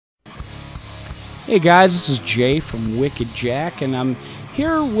Hey guys, this is Jay from Wicked Jack, and I'm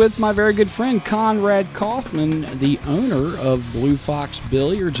here with my very good friend Conrad Kaufman, the owner of Blue Fox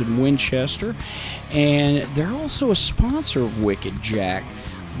Billiards in Winchester, and they're also a sponsor of Wicked Jack.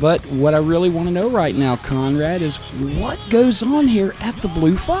 But what I really want to know right now, Conrad, is what goes on here at the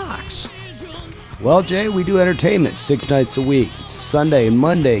Blue Fox? Well, Jay, we do entertainment 6 nights a week. Sunday and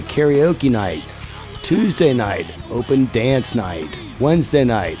Monday, karaoke night. Tuesday night, open dance night. Wednesday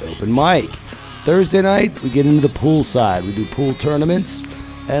night, open mic. Thursday night, we get into the pool side. We do pool tournaments.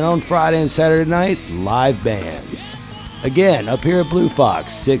 And on Friday and Saturday night, live bands. Again, up here at Blue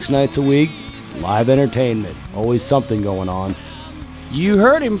Fox, 6 nights a week, live entertainment. Always something going on. You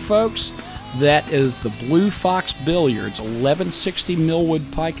heard him, folks. That is the Blue Fox Billiards, 1160 Millwood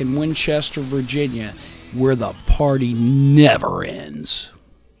Pike in Winchester, Virginia, where the party never ends.